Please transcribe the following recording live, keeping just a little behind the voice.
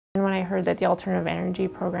I heard that the alternative energy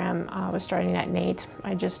program was starting at NAIT,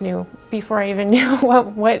 I just knew, before I even knew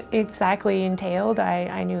what exactly entailed,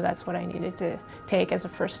 I knew that's what I needed to take as a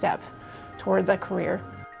first step towards a career.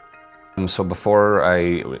 So before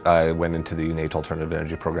I went into the NAIT alternative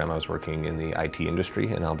energy program, I was working in the IT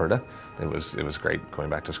industry in Alberta. It was great going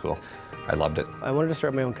back to school. I loved it. I wanted to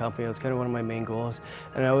start my own company. It was kind of one of my main goals,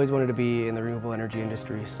 and I always wanted to be in the renewable energy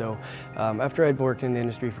industry. So after I'd worked in the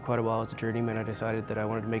industry for quite a while as a journeyman, I decided that I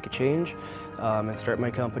wanted to make a change and start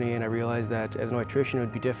my company, and I realized that as an electrician it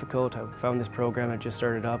would be difficult. I found this program, it just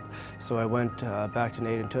started up, so I went back to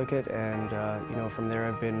NAIT and took it, and from there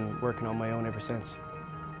I've been working on my own ever since.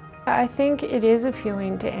 I think it is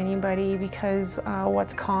appealing to anybody because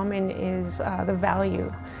what's common is the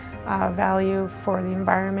value. Value for the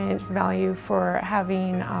environment, value for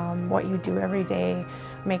having what you do every day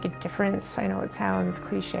make a difference. I know it sounds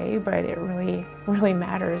cliche, but it really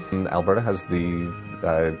matters. Alberta has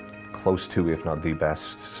the close to, if not the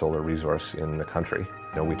best, solar resource in the country.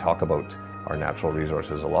 We talk about our natural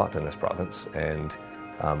resources a lot in this province, and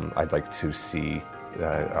I'd like to see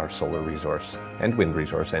our solar resource and wind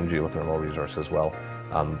resource and geothermal resource as well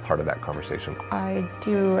part of that conversation. I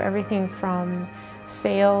do everything from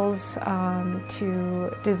sales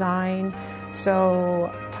to design,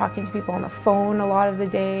 so talking to people on the phone a lot of the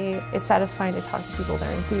day. It's satisfying to talk to people that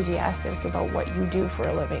are enthusiastic about what you do for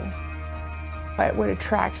a living. But what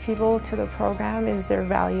attracts people to the program is their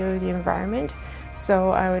value of the environment. So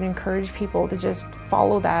I would encourage people to just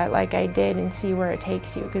follow that like I did and see where it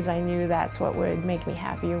takes you, because I knew that's what would make me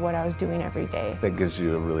happy, or what I was doing every day. It gives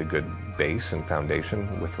you a really good base and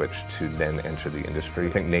foundation with which to then enter the industry.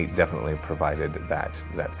 I think NAIT definitely provided that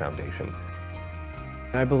foundation.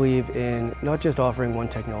 I believe in not just offering one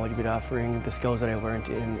technology, but offering the skills that I learned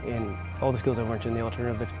in all the skills I learned in the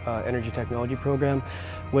alternative energy technology program,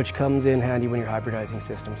 which comes in handy when you're hybridizing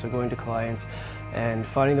systems. So going to clients and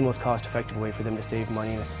finding the most cost-effective way for them to save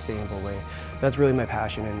money in a sustainable way. So that's really my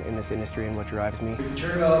passion in this industry and what drives me. You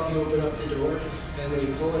turn it off, you open up the door, and then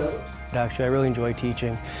you pull it out. Actually, I really enjoy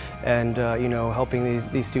teaching and helping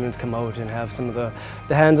these students come out and have some of the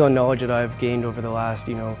hands-on knowledge that I've gained over the last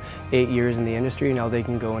 8 years in the industry. Now they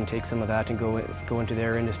can go and take some of that and go into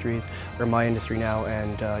their industries, or my industry now,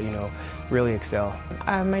 and really excel.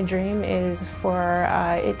 My dream is for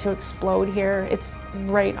it to explode here. It's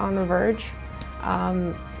right on the verge.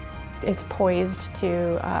 It's poised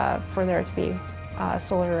for there to be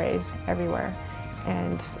solar arrays everywhere,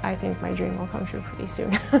 and I think my dream will come true pretty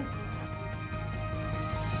soon.